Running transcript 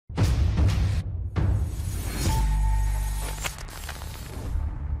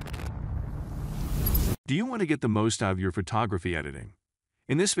Do you want to get the most out of your photography editing?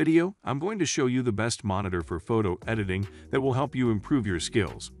 In this video, I'm going to show you the best monitor for photo editing that will help you improve your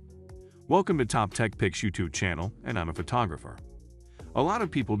skills. Welcome to Top Tech Picks YouTube channel, and I'm a photographer. A lot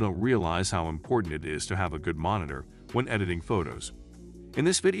of people don't realize how important it is to have a good monitor when editing photos. In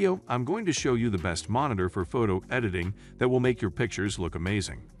this video, I'm going to show you the best monitor for photo editing that will make your pictures look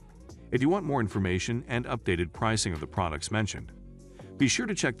amazing. If you want more information and updated pricing of the products mentioned, be sure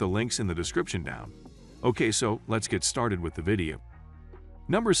to check the links in the description down. Okay, so let's get started with the video.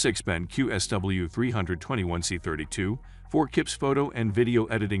 Number 6. BenQ SW321C32 4K Photo and Video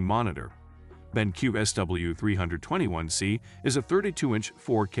Editing Monitor. BenQ SW321C is a 32-inch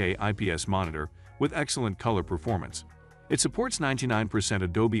 4K IPS monitor with excellent color performance. It supports 99%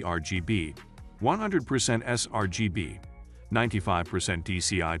 Adobe RGB, 100% sRGB, 95%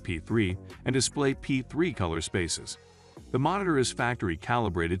 DCI-P3, and display P3 color spaces. The monitor is factory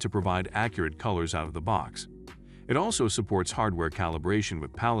calibrated to provide accurate colors out of the box. It also supports hardware calibration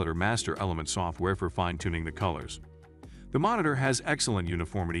with palette or master element software for fine-tuning the colors. The monitor has excellent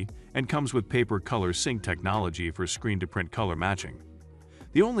uniformity and comes with paper color sync technology for screen-to-print color matching.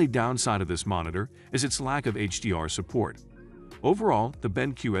 The only downside of this monitor is its lack of HDR support. Overall, the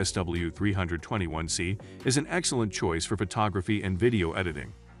BenQ SW321C is an excellent choice for photography and video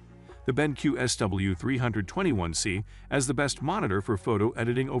editing. The BenQ SW321C as the best monitor for photo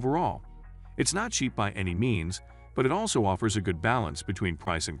editing overall. It's not cheap by any means, but it also offers a good balance between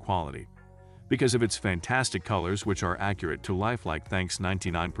price and quality. Because of its fantastic colors which are accurate to lifelike thanks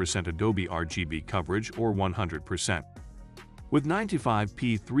 99% Adobe RGB coverage or 100%. With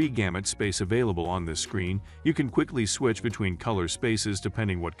 95p3 gamut space available on this screen, you can quickly switch between color spaces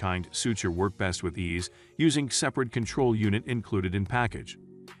depending what kind suits your work best with ease using separate control unit included in package.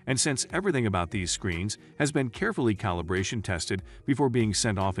 And since everything about these screens has been carefully calibration tested before being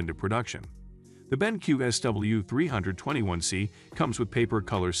sent off into production, the BenQ SW321C comes with paper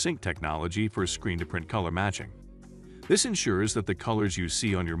color sync technology for screen-to-print color matching. This ensures that the colors you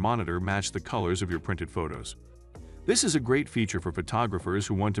see on your monitor match the colors of your printed photos. This is a great feature for photographers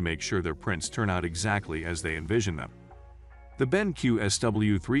who want to make sure their prints turn out exactly as they envision them. The BenQ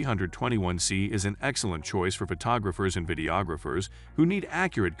SW321C is an excellent choice for photographers and videographers who need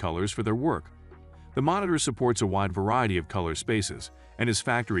accurate colors for their work. The monitor supports a wide variety of color spaces and is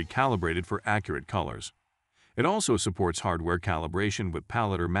factory calibrated for accurate colors. It also supports hardware calibration with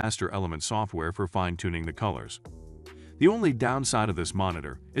palette or master element software for fine-tuning the colors. The only downside of this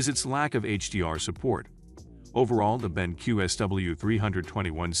monitor is its lack of HDR support. Overall, the BenQ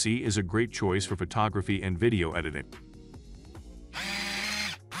SW321C is a great choice for photography and video editing.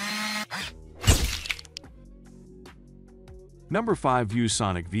 Number 5.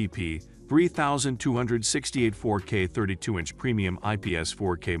 ViewSonic VP 3268 4K 32-inch Premium IPS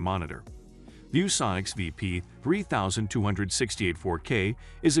 4K Monitor. ViewSonic's VP 3268 4K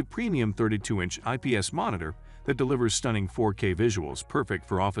is a premium 32-inch IPS monitor that delivers stunning 4K visuals perfect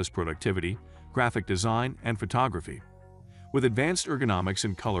for office productivity, graphic design, and photography. With advanced ergonomics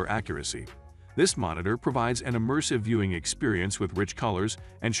and color accuracy, this monitor provides an immersive viewing experience with rich colors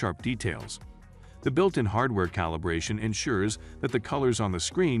and sharp details. The built-in hardware calibration ensures that the colors on the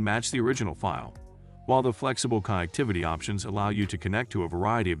screen match the original file, while the flexible connectivity options allow you to connect to a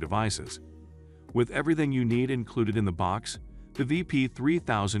variety of devices. With everything you need included in the box, the VP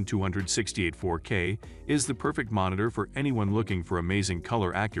 3268 4K is the perfect monitor for anyone looking for amazing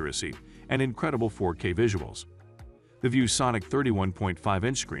color accuracy and incredible 4K visuals. The ViewSonic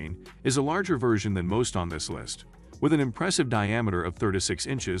 31.5-inch screen is a larger version than most on this list, with an impressive diameter of 36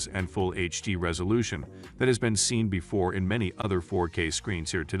 inches and full HD resolution that has been seen before in many other 4K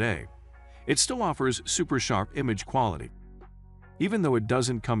screens here today. It still offers super sharp image quality. Even though it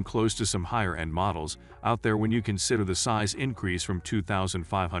doesn't come close to some higher-end models out there when you consider the size increase from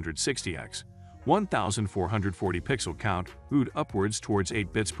 2560x, 1440 pixel count, moved upwards towards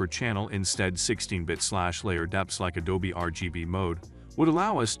 8 bits per channel instead 16-bit/layer depths like Adobe RGB mode, would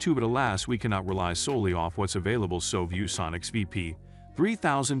allow us to, but alas we cannot rely solely off what's available, so ViewSonic's VP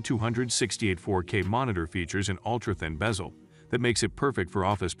 3268 4K monitor features an ultra-thin bezel that makes it perfect for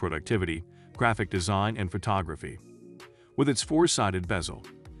office productivity, graphic design, and photography. With its 4-sided bezel,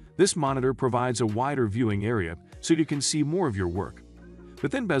 this monitor provides a wider viewing area so you can see more of your work. The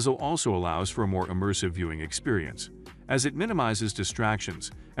thin bezel also allows for a more immersive viewing experience, as it minimizes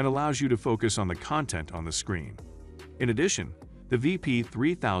distractions and allows you to focus on the content on the screen. In addition, the VP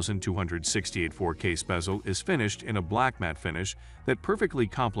 3268 4K bezel is finished in a black matte finish that perfectly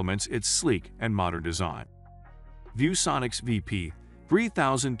complements its sleek and modern design. ViewSonic's VP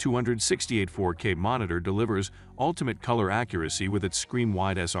 3268 4K monitor delivers ultimate color accuracy with its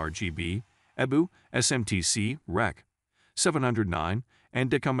screen-wide sRGB, EBU, SMTC, Rec. 709, and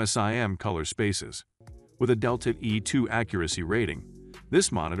DECOM SIM color spaces. With a Delta E2 accuracy rating,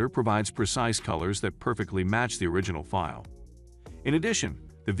 this monitor provides precise colors that perfectly match the original file. In addition,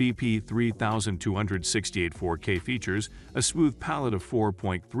 the VP3268 4K features a smooth palette of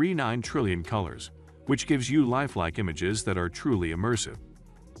 4.39 trillion colors, which gives you lifelike images that are truly immersive.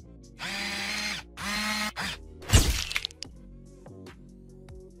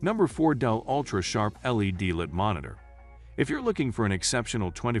 Number 4. Dell Ultra Sharp LED Lit Monitor. If you're looking for an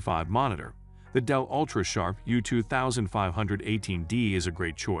exceptional 25 monitor, the Dell Ultra Sharp U2518D is a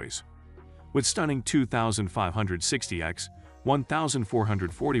great choice. With stunning 2560x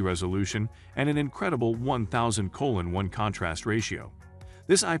 1440 resolution and an incredible 1000:1 contrast ratio,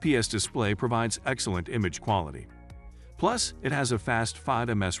 this IPS display provides excellent image quality. Plus, it has a fast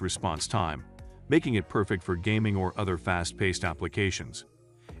 5 ms response time, making it perfect for gaming or other fast-paced applications.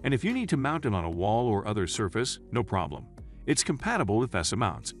 And if you need to mount it on a wall or other surface, no problem. It's compatible with VESA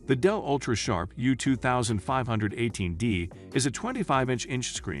mounts. The Dell Ultra Sharp U2518D is a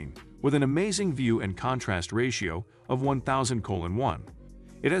 25-inch screen with an amazing view and contrast ratio of 1000:1.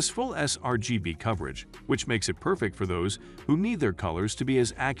 It has full sRGB coverage, which makes it perfect for those who need their colors to be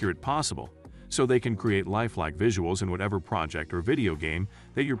as accurate possible, so they can create lifelike visuals in whatever project or video game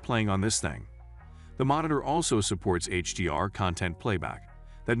that you're playing on this thing. The monitor also supports HDR content playback.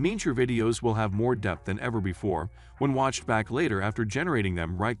 That means your videos will have more depth than ever before when watched back later after generating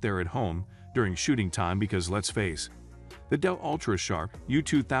them right there at home during shooting time, because let's face, the Dell Ultra Sharp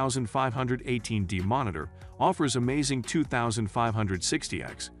U2518D monitor offers amazing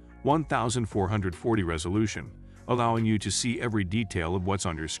 2560x 1440 resolution, allowing you to see every detail of what's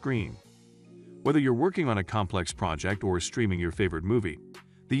on your screen. Whether you're working on a complex project or streaming your favorite movie,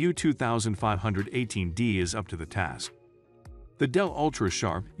 the U2518D is up to the task. The Dell Ultra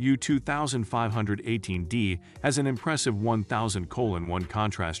Sharp U2518D has an impressive 1000:1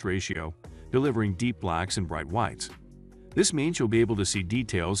 contrast ratio, delivering deep blacks and bright whites. This means you'll be able to see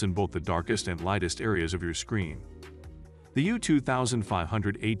details in both the darkest and lightest areas of your screen. The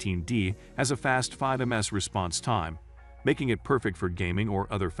U2518D has a fast 5 ms response time, making it perfect for gaming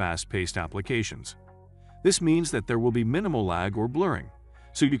or other fast-paced applications. This means that there will be minimal lag or blurring,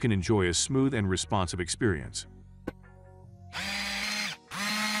 so you can enjoy a smooth and responsive experience.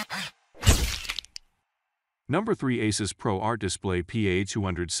 Number 3. ASUS ProArt Display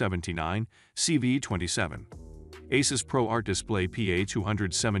PA279 CV27. ASUS ProArt Display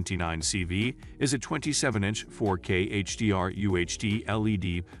PA279CV is a 27-inch 4K HDR UHD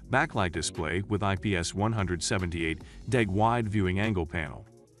LED backlight display with IPS 178 deg wide viewing angle panel.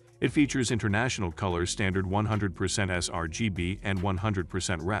 It features international color standard 100% sRGB and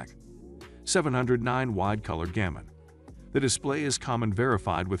 100% Rec. 709 wide color gamut. The display is common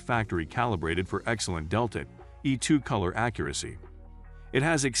verified with factory calibrated for excellent Delta E2 color accuracy. It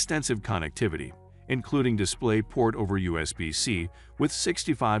has extensive connectivity, including display port over USB-C with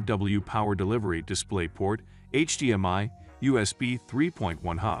 65W power delivery display port, HDMI, USB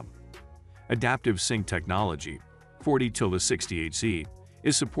 3.1 hub. Adaptive sync technology, 40-68Z,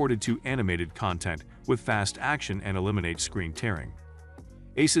 is supported to animated content with fast action and eliminate screen tearing.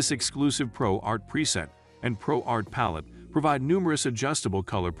 ASUS exclusive ProArt preset and ProArt palette provide numerous adjustable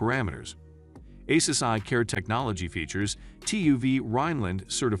color parameters. ASUS Eye Care technology features TUV Rhineland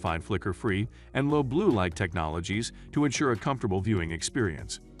certified flicker-free and low blue light technologies to ensure a comfortable viewing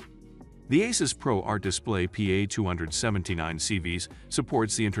experience. The ASUS ProArt Display PA279CV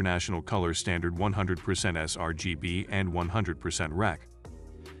supports the international color standard 100% sRGB and 100% Rec.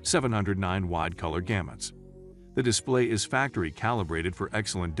 709 wide color gamuts. The display is factory calibrated for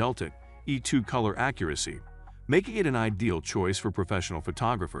excellent Delta E2 color accuracy, making it an ideal choice for professional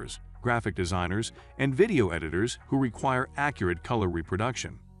photographers, graphic designers, and video editors who require accurate color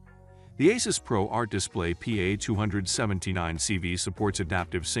reproduction. The ASUS ProArt Display PA279CV supports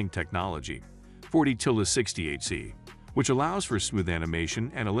adaptive sync technology, 40-68Z, which allows for smooth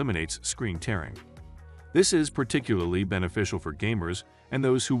animation and eliminates screen tearing. This is particularly beneficial for gamers and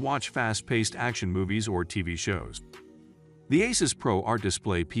those who watch fast-paced action movies or TV shows. The ASUS ProArt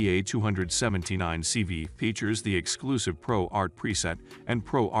Display PA279CV features the exclusive ProArt preset and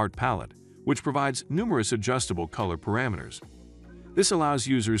ProArt palette, which provides numerous adjustable color parameters. This allows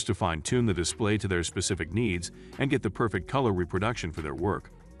users to fine-tune the display to their specific needs and get the perfect color reproduction for their work.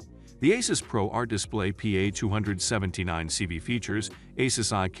 The ASUS ProArt Display PA279CV features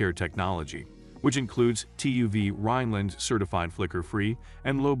ASUS Eye Care technology, which includes TUV Rhineland certified flicker-free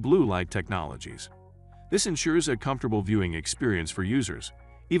and low blue light technologies. This ensures a comfortable viewing experience for users,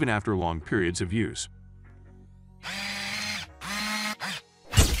 even after long periods of use.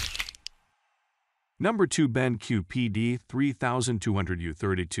 Number 2. BenQ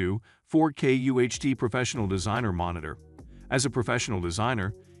PD3200U32 4K UHD Professional Designer Monitor. As a professional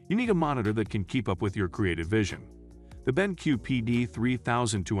designer, you need a monitor that can keep up with your creative vision. The BenQ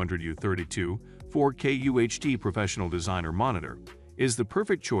PD3200U32 4K UHD Professional Designer Monitor is the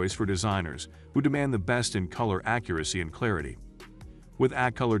perfect choice for designers who demand the best in color accuracy and clarity. With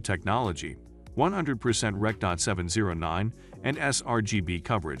AcolorEdge technology, 100% Rec.709 and sRGB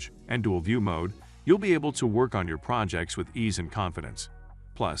coverage, and dual view mode, you'll be able to work on your projects with ease and confidence.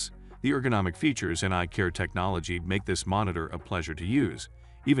 Plus, the ergonomic features and eye care technology make this monitor a pleasure to use,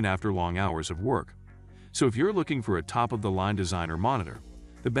 even after long hours of work. So if you're looking for a top-of-the-line designer monitor,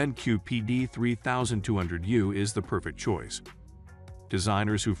 the BenQ PD3200U is the perfect choice.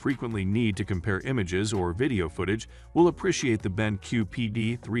 Designers who frequently need to compare images or video footage will appreciate the BenQ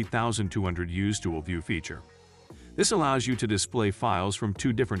PD3200U's dual view feature. This allows you to display files from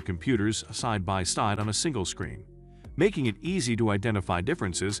two different computers side by side on a single screen, making it easy to identify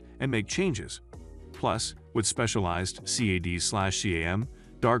differences and make changes. Plus, with specialized CAD/CAM,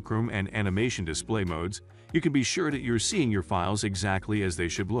 darkroom, and animation display modes, you can be sure that you're seeing your files exactly as they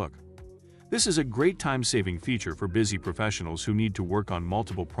should look. This is a great time-saving feature for busy professionals who need to work on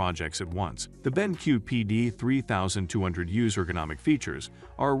multiple projects at once. The BenQ PD3200U's ergonomic features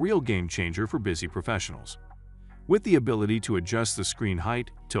are a real game-changer for busy professionals. With the ability to adjust the screen height,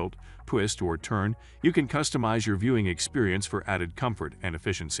 tilt, twist, or turn, you can customize your viewing experience for added comfort and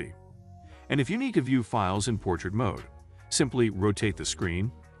efficiency. And if you need to view files in portrait mode, simply rotate the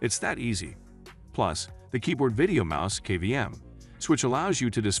screen. It's that easy. Plus, the keyboard video mouse (KVM) switch allows you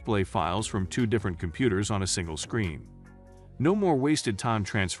to display files from two different computers on a single screen. No more wasted time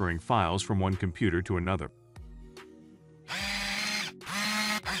transferring files from one computer to another.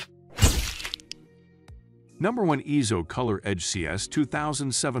 Number 1. EIZO ColorEdge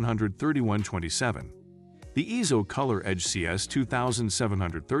CS2731-27. The EIZO ColorEdge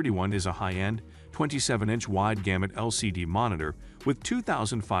CS2731 is a high-end, 27-inch wide-gamut LCD monitor with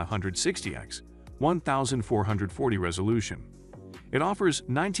 2560x 1440 resolution. It offers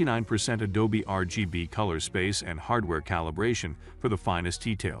 99% Adobe RGB color space and hardware calibration for the finest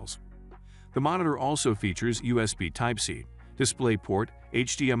details. The monitor also features USB Type-C, DisplayPort,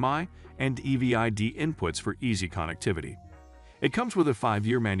 HDMI, and EIZO inputs for easy connectivity. It comes with a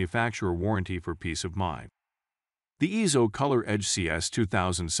 5-year manufacturer warranty for peace of mind. The EIZO ColorEdge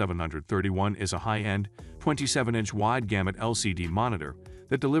CS2731 is a high-end, 27-inch wide-gamut LCD monitor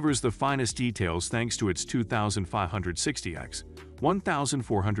that delivers the finest details thanks to its 2560x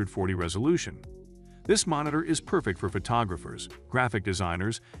 1440 resolution. This monitor is perfect for photographers, graphic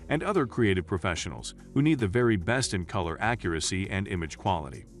designers, and other creative professionals who need the very best in color accuracy and image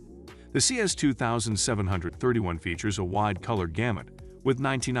quality. The CS2731 features a wide color gamut with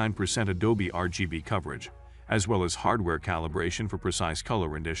 99% Adobe RGB coverage, as well as hardware calibration for precise color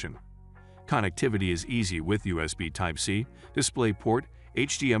rendition. Connectivity is easy with USB Type-C, DisplayPort,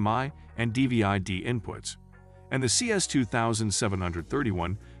 HDMI, and EIZO inputs. And the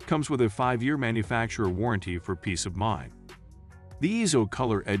CS2731 comes with a 5-year manufacturer warranty for peace of mind. The EIZO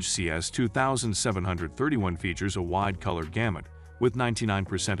ColorEdge CS2731 features a wide color gamut with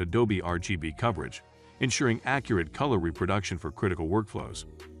 99% Adobe RGB coverage, ensuring accurate color reproduction for critical workflows.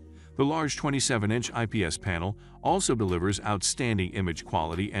 The large 27-inch IPS panel also delivers outstanding image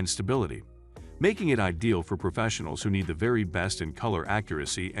quality and stability, making it ideal for professionals who need the very best in color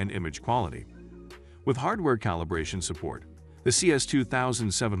accuracy and image quality. With hardware calibration support, the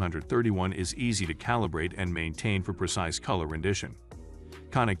CS2731 is easy to calibrate and maintain for precise color rendition.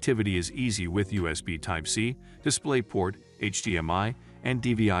 Connectivity is easy with USB Type-C, DisplayPort, HDMI, and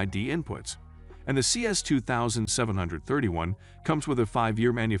EIZO inputs. And the CS2731 comes with a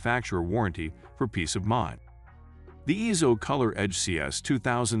 5-year manufacturer warranty for peace of mind. The EIZO ColorEdge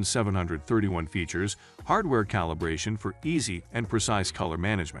CS2731 features hardware calibration for easy and precise color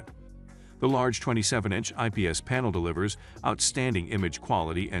management. The large 27-inch IPS panel delivers outstanding image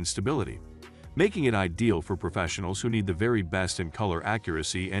quality and stability, making it ideal for professionals who need the very best in color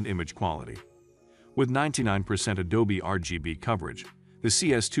accuracy and image quality. With 99% Adobe RGB coverage, the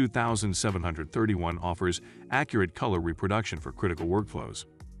CS2731 offers accurate color reproduction for critical workflows.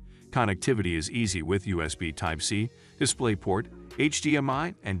 Connectivity is easy with USB Type-C, DisplayPort,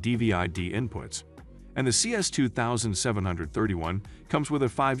 HDMI, and EIZO inputs. And the CS2731 comes with a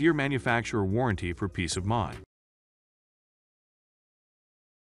 5-year manufacturer warranty for peace of mind.